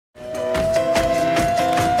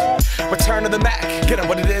Return to the Mac. Get up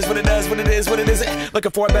what it is, what it does, what it is, what it isn't.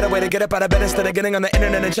 Looking for a better way to get up out of bed instead of getting on the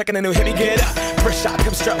internet and checking a new hit. Me get up. First shot,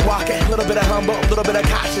 come strut walking. A little bit of humble, a little bit of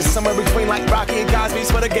cautious. Somewhere between like Rocky and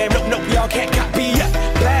Cosby's for the game. Nope, nope, y'all can't copy yet.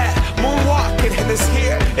 Bad moonwalking, and this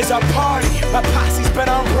here is our party. My posse's been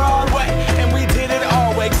on Broadway, and we did it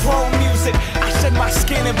all way. Grown music. I shed my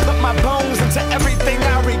skin and put my bones into everything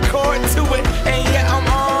I record to it. And yeah, I'm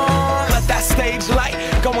on. Let that stage light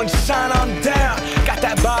go and shine on down. Got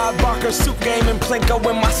that Bob Barker suit game and Plinko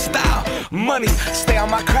in my style. Money, stay on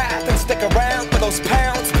my craft and stick around for those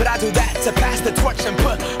pounds. But I do that to pass the torch and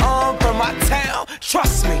put on for my town.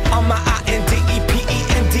 Trust me, on my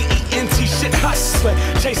INDEPENDENT shit hustling.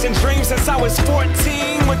 Chasing dreams since I was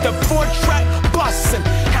 14 with the 4-track bustin'.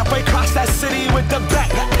 Halfway across that city with the back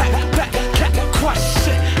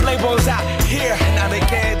question. Labels out here, now they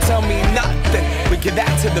can't tell me nothing. We give that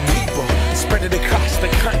to the people, spread it across the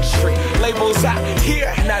country. Labels out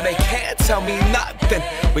here, now they can't tell me nothing.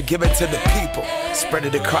 We give it to the people, spread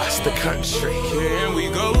it across the country. Here we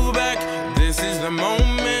go back, this is the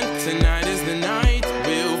moment, tonight is the night.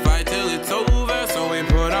 We'll fight till it's over, so we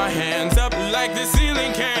put our hands up like the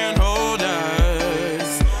ceiling can't hold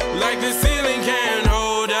us. Like the ceiling can't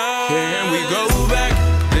hold us. Here we go back,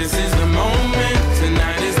 this is the moment,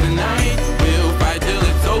 tonight is the night. We'll fight till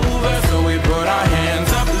it's over, so we put our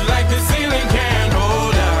hands up like the ceiling can't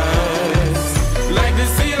hold us. Like the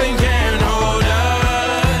ceiling can't hold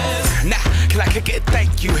us. Nah, can I kick it?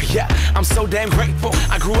 Thank you, yeah, I'm so damn grateful.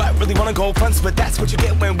 I grew up really wanna go fronts, but that's what you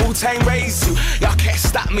get when Wu-Tang raised you. Y'all can't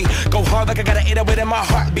stop me, go hard like I got an 808 in my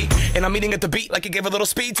heartbeat. And I'm eating at the beat like it gave a little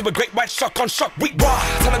speed to a great white shark on shark week. Raw,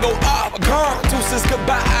 time to go off, gone, deuces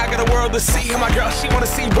goodbye. I got a world to see, and my girl, she wanna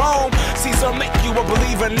see Rome. Caesar make you a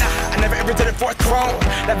believer, nah, I never ever did it for a throne.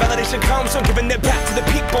 That validation comes from giving it back to the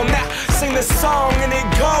people. Now, sing this song and it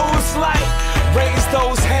goes like, raise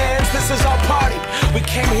those hands, this is our party. We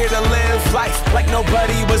came here to live life like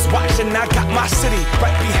nobody was watching. I got my city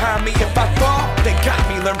right behind me. If I fall, they got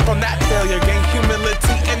me. Learn from that failure, gain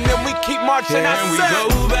humility, and then we keep marching. And we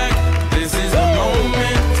go back.